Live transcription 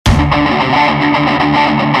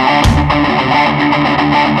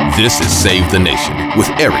This is Save the Nation with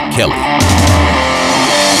Eric Kelly.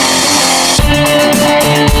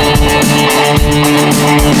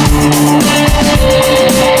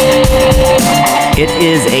 It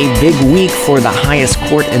is a big week for the highest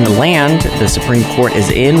court in the land. The Supreme Court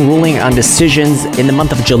is in, ruling on decisions in the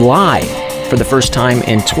month of July for the first time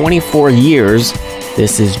in 24 years.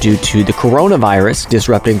 This is due to the coronavirus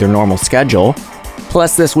disrupting their normal schedule.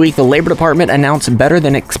 Plus, this week, the Labor Department announced better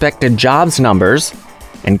than expected jobs numbers,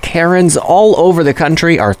 and Karens all over the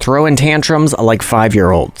country are throwing tantrums like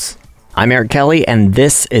 5-year-olds. I'm Eric Kelly, and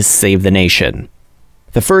this is Save the Nation.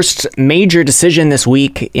 The first major decision this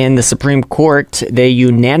week in the Supreme Court, they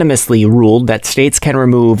unanimously ruled that states can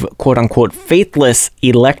remove quote-unquote faithless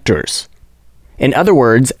electors. In other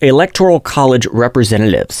words, electoral college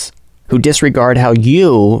representatives who disregard how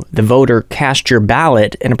you, the voter, cast your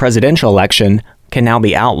ballot in a presidential election can now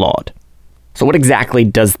be outlawed. So what exactly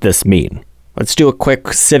does this mean? Let's do a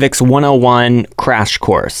quick Civics 101 crash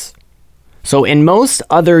course. So in most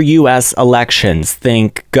other U.S. elections,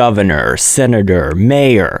 think governor, senator,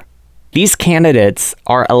 mayor, these candidates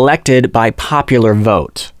are elected by popular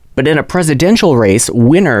vote. But in a presidential race,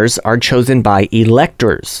 winners are chosen by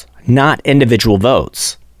electors, not individual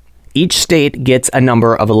votes. Each state gets a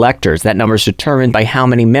number of electors. That number is determined by how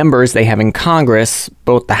many members they have in Congress,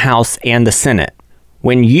 both the House and the Senate.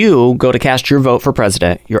 When you go to cast your vote for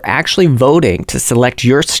president, you're actually voting to select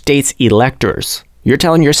your state's electors. You're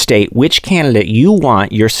telling your state which candidate you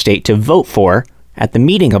want your state to vote for at the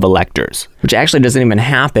meeting of electors, which actually doesn't even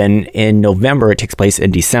happen in November. It takes place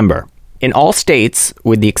in December. In all states,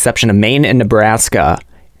 with the exception of Maine and Nebraska,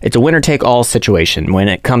 it's a winner-take-all situation when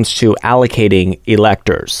it comes to allocating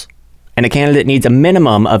electors. And a candidate needs a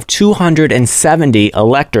minimum of 270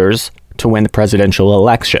 electors to win the presidential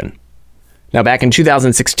election. Now, back in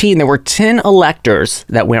 2016, there were 10 electors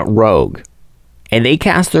that went rogue, and they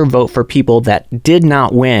cast their vote for people that did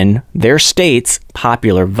not win their state's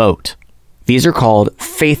popular vote. These are called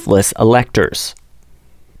faithless electors.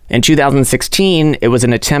 In 2016, it was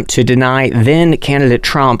an attempt to deny then-candidate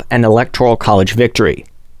Trump an electoral college victory.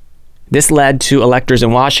 This led to electors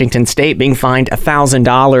in Washington state being fined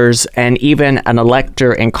 $1,000, and even an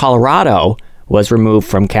elector in Colorado was removed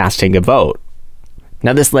from casting a vote.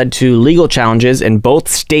 Now, this led to legal challenges in both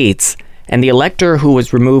states, and the elector who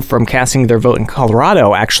was removed from casting their vote in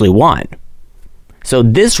Colorado actually won. So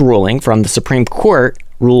this ruling from the Supreme Court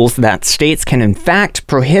rules that states can in fact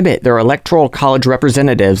prohibit their electoral college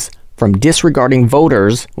representatives from disregarding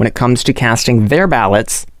voters when it comes to casting their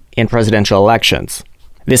ballots in presidential elections.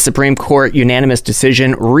 This Supreme Court unanimous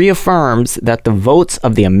decision reaffirms that the votes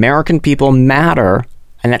of the American people matter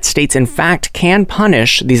and that states in fact can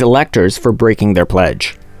punish these electors for breaking their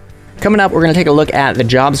pledge. Coming up, we're going to take a look at the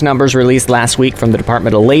jobs numbers released last week from the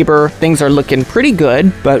Department of Labor. Things are looking pretty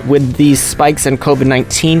good, but with these spikes in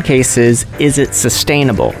COVID-19 cases, is it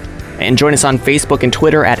sustainable? And join us on Facebook and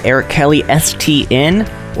Twitter at Eric Kelly STN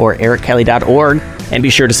or erickelly.org. And be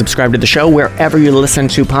sure to subscribe to the show wherever you listen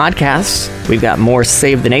to podcasts. We've got more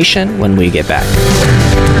Save the Nation when we get back.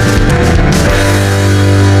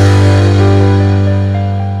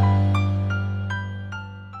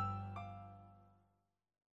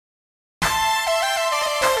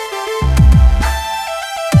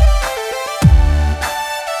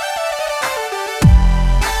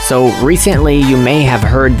 So recently, you may have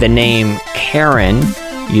heard the name Karen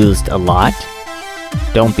used a lot.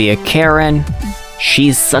 Don't be a Karen.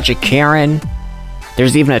 She's such a Karen.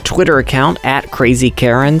 There's even a Twitter account at Crazy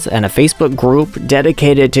Karens and a Facebook group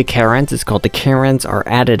dedicated to Karens. It's called The Karens Are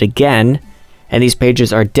At It Again. And these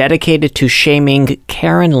pages are dedicated to shaming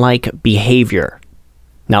Karen-like behavior.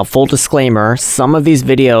 Now, full disclaimer, some of these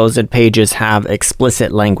videos and pages have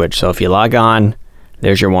explicit language. So if you log on,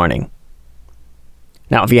 there's your warning.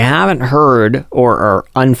 Now, if you haven't heard or are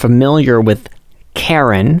unfamiliar with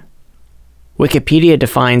Karen, Wikipedia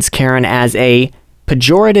defines Karen as a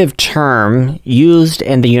pejorative term used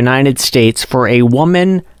in the United States for a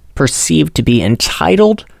woman perceived to be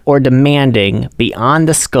entitled or demanding beyond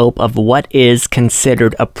the scope of what is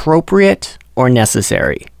considered appropriate or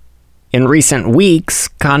necessary. In recent weeks,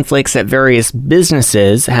 conflicts at various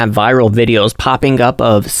businesses have viral videos popping up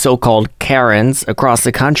of so-called Karens across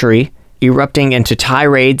the country, erupting into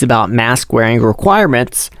tirades about mask-wearing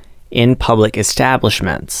requirements in public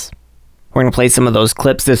establishments. We're going to play some of those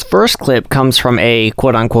clips. This first clip comes from a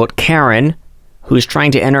quote-unquote Karen who's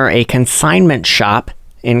trying to enter a consignment shop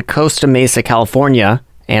in Costa Mesa, California,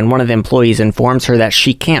 and one of the employees informs her that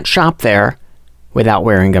she can't shop there without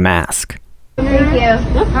wearing a mask. Thank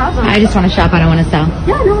you. No problem. I just want to shop. I don't want to sell.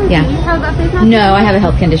 Yeah, no worries. Yeah. Do you have a face mask? No, I have a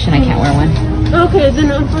health condition. I can't wear one. Okay,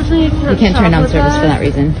 then unfortunately you can't turn down service for that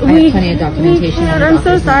reason. I have plenty of documentation. I'm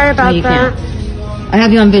so sorry about that. I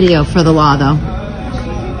have you on video for the law, though.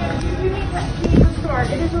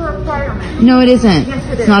 It is a requirement. No, it isn't.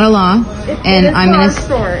 It's not a law. And I'm gonna.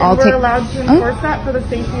 We're allowed to enforce that for the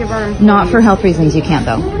safety of our employees. Not for health reasons. You can't,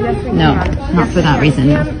 though. Yes, we No, can. not for that reason.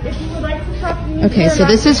 If you would like to talk to me, Okay, so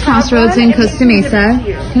this is Crossroads in Costa Mesa.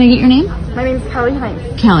 Can I get your name? My name's Kelly Hines.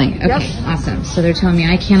 Kelly. Okay, Yep. awesome. So they're telling me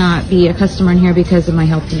I cannot be a customer in here because of my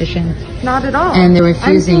health condition. Not at all. And they're I'm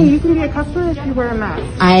refusing. saying you can be a customer if you wear a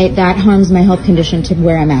mask. That harms my health condition to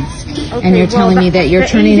wear a mask. Okay, And you're telling me that you're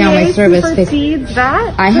turning down my service. Supersedes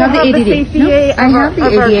that. I have the ADA. No, I have the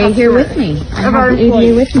ADA here with me. I have the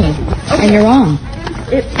ADA with me. And you're wrong.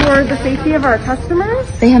 It's for the safety of our customers.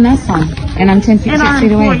 They have masks on, and I'm 10 feet, And 6 our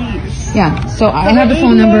feet away. employees. Yeah, so I have the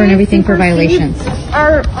phone number and everything for violations.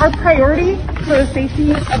 Our priority for the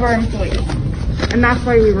safety of our employees. And that's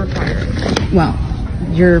why we require it. Well,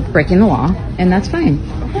 you're breaking the law, and that's fine.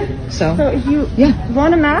 So So if you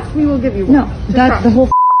want a mask, we will give you one. no, the whole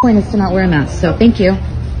point is to not wear a mask, so thank you.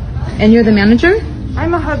 And you're the manager?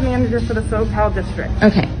 I'm a hub manager for the SoCal district.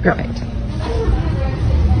 Okay, perfect.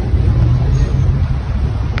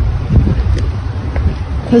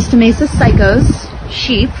 Costa Mesa psychos,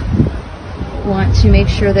 sheep, want to make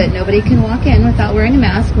sure that nobody can walk in without wearing a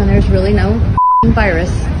mask when there's really no virus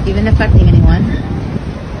even affecting anyone.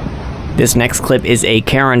 This next clip is a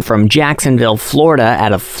Karen from Jacksonville, Florida,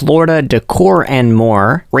 at a Florida Decor and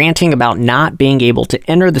More, ranting about not being able to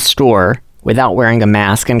enter the store without wearing a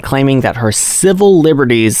mask and claiming that her civil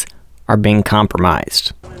liberties are being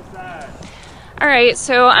compromised. All right,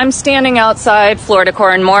 so I'm standing outside Florida Decor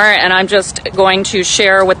and More, and I'm just going to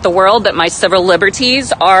share with the world that my civil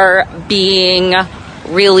liberties are being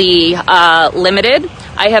really limited.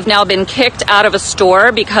 I have now been kicked out of a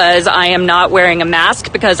store because I am not wearing a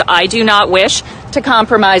mask because I do not wish to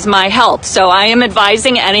compromise my health. So I am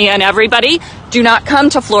advising any and everybody, do not come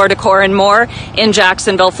to Florida Decor and More in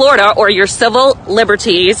Jacksonville, Florida, or your civil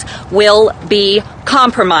liberties will be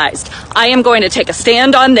compromised. I am going to take a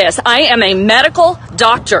stand on this. I am a medical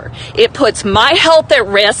doctor. It puts my health at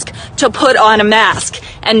risk to put on a mask.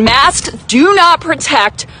 And masks do not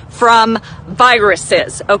protect from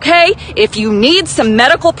viruses, okay? If you need some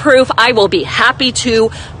medical proof, I will be happy to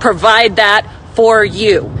provide that for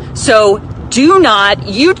you. So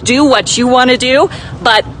you do what you want to do,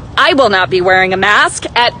 but I will not be wearing a mask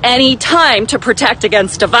at any time to protect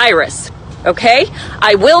against a virus, okay?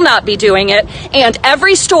 I will not be doing it, and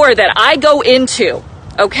every store that I go into,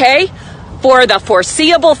 okay, for the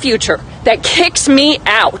foreseeable future that kicks me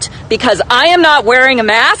out because I am not wearing a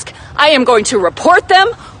mask, I am going to report them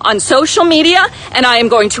on social media, and I am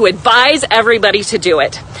going to advise everybody to do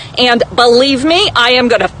it. And believe me, I am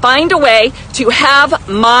going to find a way to have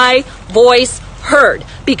my voice heard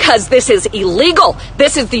because this is illegal.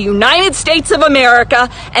 This is the United States of America,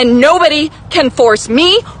 and nobody can force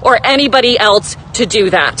me or anybody else to do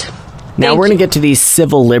that. Now we're going to get to these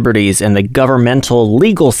civil liberties and the governmental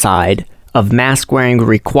legal side of mask wearing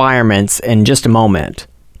requirements in just a moment.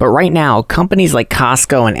 But right now, companies like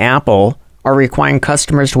Costco and Apple are requiring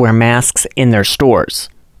customers to wear masks in their stores.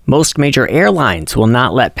 Most major airlines will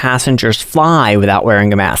not let passengers fly without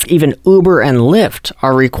wearing a mask. Even Uber and Lyft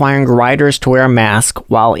are requiring riders to wear a mask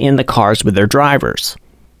while in the cars with their drivers.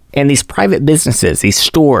 And these private businesses, these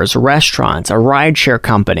stores, restaurants, a rideshare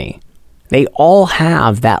company, they all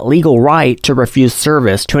have that legal right to refuse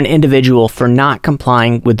service to an individual for not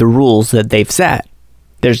complying with the rules that they've set.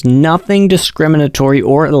 There's nothing discriminatory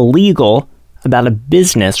or illegal about a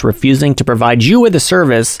business refusing to provide you with a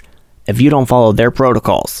service if you don't follow their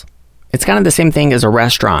protocols. It's kind of the same thing as a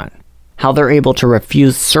restaurant. How they're able to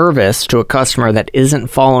refuse service to a customer that isn't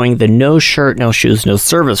following the no shirt, no shoes, no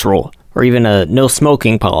service rule, or even a no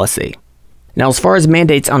smoking policy. Now, as far as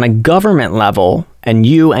mandates on a government level, and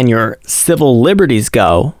you and your civil liberties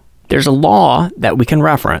go, there's a law that we can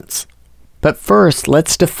reference. But first,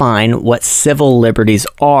 let's define what civil liberties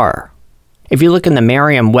are. If you look in the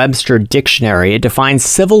Merriam-Webster dictionary, it defines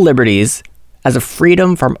civil liberties as a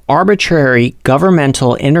freedom from arbitrary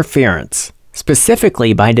governmental interference,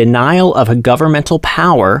 specifically by denial of a governmental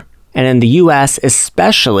power, and in the U.S.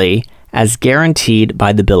 especially as guaranteed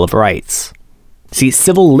by the Bill of Rights. See,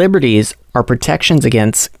 civil liberties are protections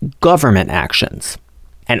against government actions.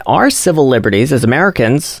 And our civil liberties as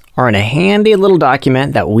Americans are in a handy little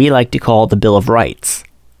document that we like to call the Bill of Rights.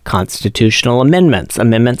 Constitutional amendments,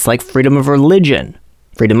 amendments like freedom of religion,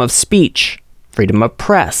 freedom of speech, freedom of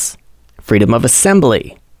press, freedom of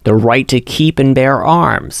assembly, the right to keep and bear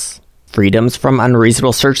arms, freedoms from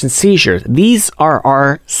unreasonable search and seizure. These are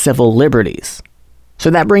our civil liberties. So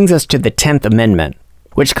that brings us to the 10th Amendment,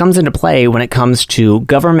 which comes into play when it comes to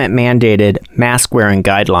government-mandated mask-wearing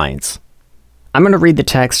guidelines. I'm going to read the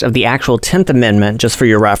text of the actual 10th Amendment just for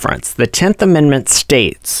your reference. The 10th Amendment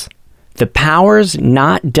states, "The powers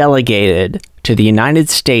not delegated to the United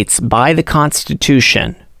States by the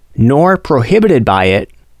Constitution, nor prohibited by it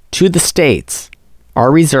to the states, are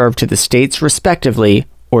reserved to the states respectively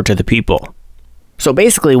or to the people." So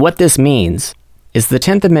basically what this means is the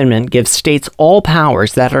 10th Amendment gives states all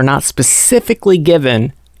powers that are not specifically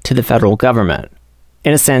given to the federal government.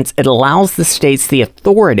 In a sense, it allows the states the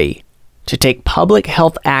authority to take public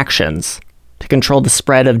health actions to control the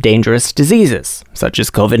spread of dangerous diseases, such as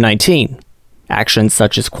COVID-19, actions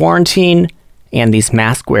such as quarantine, and these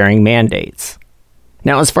mask-wearing mandates.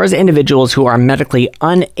 Now, as far as individuals who are medically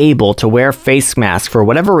unable to wear face masks for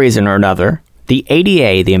whatever reason or another, the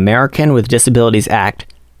ADA, the American with Disabilities Act,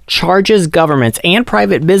 charges governments and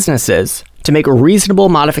private businesses to make reasonable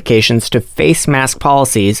modifications to face mask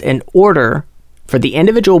policies in order for the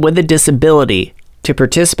individual with a disability to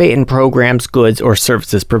participate in programs, goods, or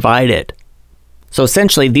services provided. So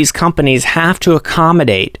essentially, these companies have to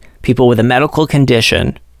accommodate people with a medical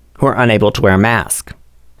condition who are unable to wear a mask.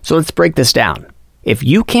 So let's break this down. If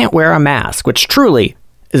you can't wear a mask, which truly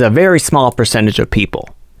is a very small percentage of people,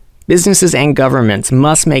 businesses and governments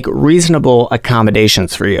must make reasonable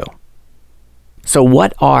accommodations for you. So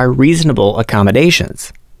what are reasonable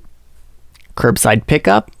accommodations? Curbside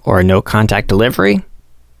pickup or no-contact delivery?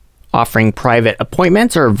 Offering private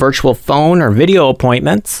appointments or virtual phone or video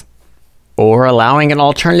appointments? Or allowing an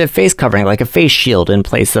alternative face covering like a face shield in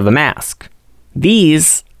place of a mask?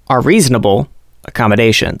 These are reasonable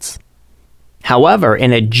accommodations. However,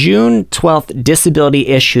 in a June 12th Disability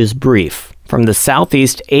Issues brief from the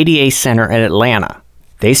Southeast ADA Center in Atlanta,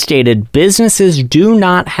 they stated businesses do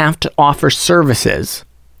not have to offer services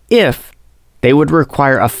if they would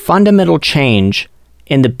require a fundamental change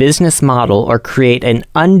in the business model or create an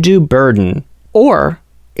undue burden, or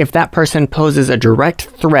if that person poses a direct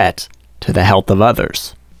threat to the health of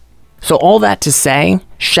others. So all that to say,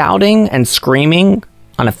 shouting and screaming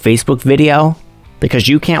on a Facebook video because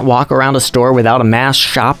you can't walk around a store without a mask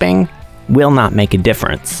shopping will not make a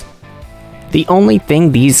difference. The only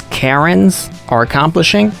thing these Karens are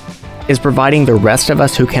accomplishing is providing the rest of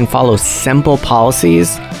us who can follow simple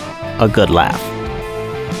policies a good laugh.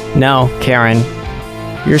 No, Karen,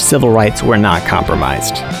 your civil rights were not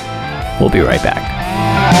compromised. We'll be right back.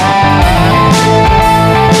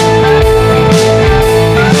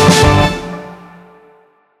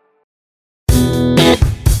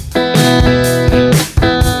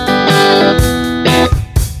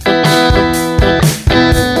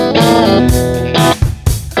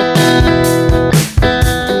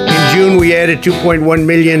 Added 2.1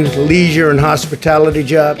 million leisure and hospitality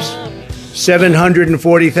jobs,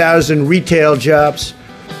 740,000 retail jobs,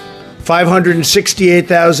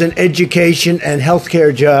 568,000 education and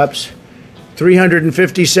healthcare jobs,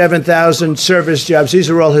 357,000 service jobs. These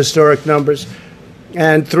are all historic numbers.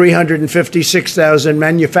 And 356,000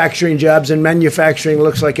 manufacturing jobs. And manufacturing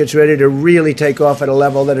looks like it's ready to really take off at a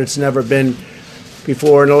level that it's never been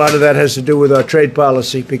before. And a lot of that has to do with our trade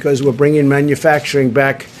policy because we're bringing manufacturing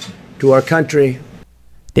back to our country.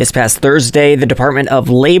 This past Thursday, the Department of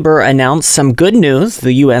Labor announced some good news.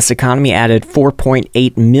 The U.S. economy added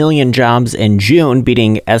 4.8 million jobs in June,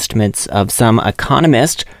 beating estimates of some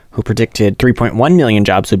economists who predicted 3.1 million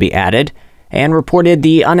jobs would be added, and reported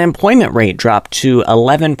the unemployment rate dropped to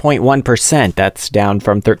 11.1%. That's down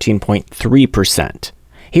from 13.3%.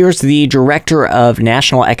 Here's the director of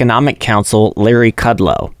National Economic Council, Larry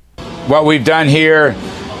Kudlow. What we've done here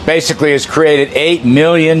basically has created 8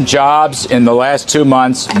 million jobs in the last 2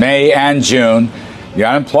 months, May and June. The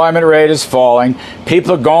unemployment rate is falling.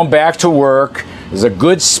 People are going back to work. There's a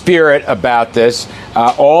good spirit about this.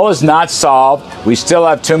 All is not solved. We still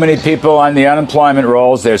have too many people on the unemployment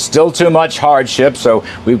rolls. There's still too much hardship, so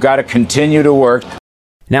we've got to continue to work.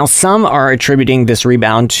 Now, some are attributing this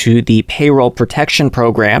rebound to the Payroll Protection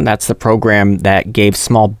Program. That's the program that gave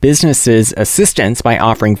small businesses assistance by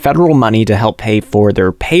offering federal money to help pay for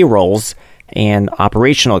their payrolls and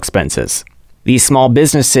operational expenses. These small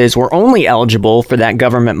businesses were only eligible for that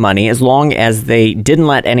government money as long as they didn't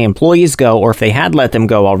let any employees go, or if they had let them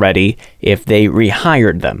go already, if they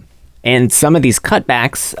rehired them. And some of these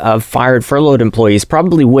cutbacks of fired, furloughed employees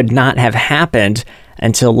probably would not have happened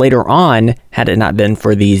until later on had it not been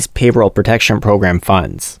for these Payroll Protection Program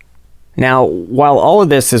funds. Now, while all of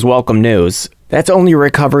this is welcome news, that's only a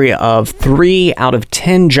recovery of 3 out of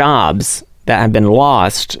 10 jobs that have been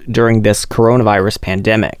lost during this coronavirus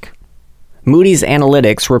pandemic. Moody's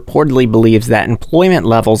Analytics reportedly believes that employment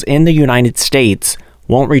levels in the United States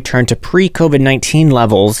won't return to pre-COVID-19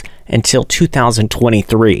 levels until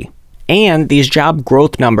 2023. And these job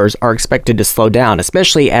growth numbers are expected to slow down,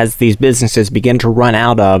 especially as these businesses begin to run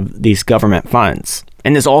out of these government funds.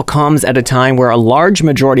 And this all comes at a time where a large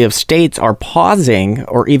majority of states are pausing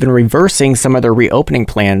or even reversing some of their reopening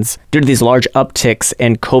plans due to these large upticks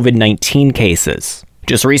in COVID-19 cases.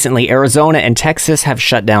 Just recently, Arizona and Texas have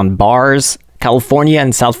shut down bars. California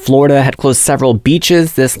and South Florida had closed several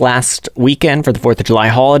beaches this last weekend for the 4th of July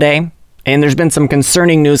holiday. And there's been some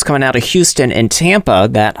concerning news coming out of Houston and Tampa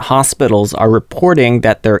that hospitals are reporting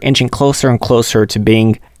that they're inching closer and closer to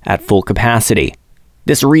being at full capacity.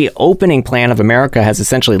 This reopening plan of America has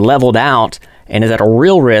essentially leveled out and is at a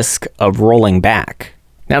real risk of rolling back.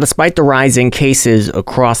 Now, despite the rising cases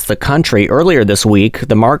across the country earlier this week,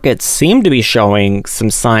 the markets seem to be showing some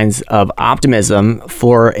signs of optimism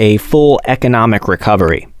for a full economic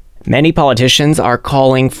recovery. Many politicians are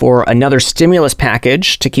calling for another stimulus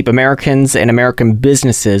package to keep Americans and American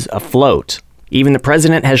businesses afloat. Even the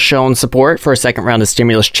president has shown support for a second round of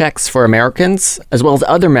stimulus checks for Americans, as well as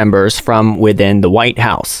other members from within the White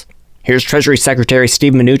House. Here's Treasury Secretary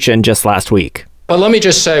Steve Mnuchin just last week. But let me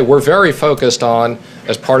just say, we're very focused on,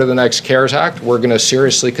 as part of the next CARES Act, we're going to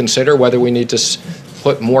seriously consider whether we need to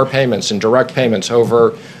put more payments and direct payments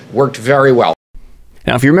over. Worked very well.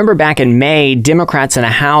 Now, if you remember back in May, Democrats in the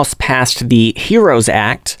House passed the HEROES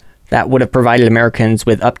Act that would have provided Americans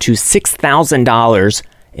with up to $6,000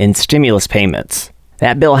 in stimulus payments.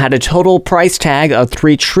 That bill had a total price tag of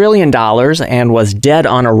 $3 trillion and was dead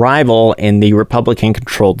on arrival in the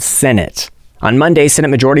Republican-controlled Senate. On Monday, Senate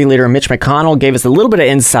Majority Leader Mitch McConnell gave us a little bit of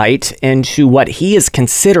insight into what he is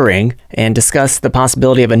considering and discussed the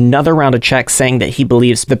possibility of another round of checks, saying that he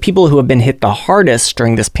believes the people who have been hit the hardest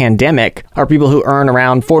during this pandemic are people who earn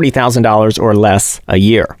around $40,000 or less a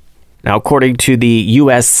year. Now, according to the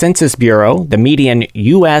U.S. Census Bureau, the median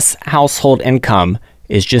U.S. household income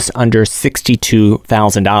is just under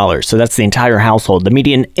 $62,000. So that's the entire household. The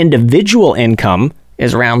median individual income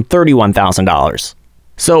is around $31,000.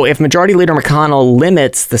 So if Majority Leader McConnell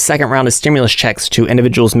limits the second round of stimulus checks to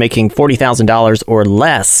individuals making $40,000 or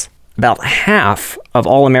less, about half of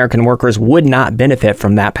all American workers would not benefit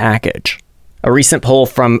from that package. A recent poll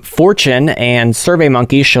from Fortune and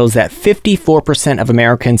SurveyMonkey shows that 54% of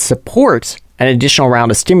Americans support an additional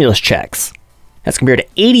round of stimulus checks. That's compared to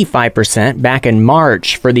 85% back in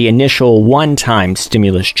March for the initial one-time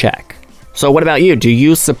stimulus check. So what about you? Do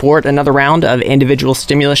you support another round of individual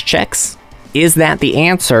stimulus checks? Is that the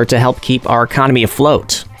answer to help keep our economy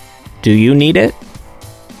afloat? Do you need it?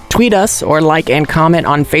 Tweet us or like and comment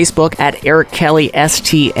on Facebook at Eric Kelly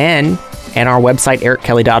STN and our website,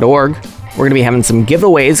 erickelly.org. We're going to be having some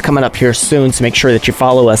giveaways coming up here soon, so make sure that you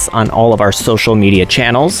follow us on all of our social media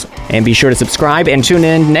channels. And be sure to subscribe and tune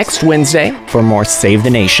in next Wednesday for more Save the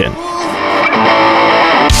Nation.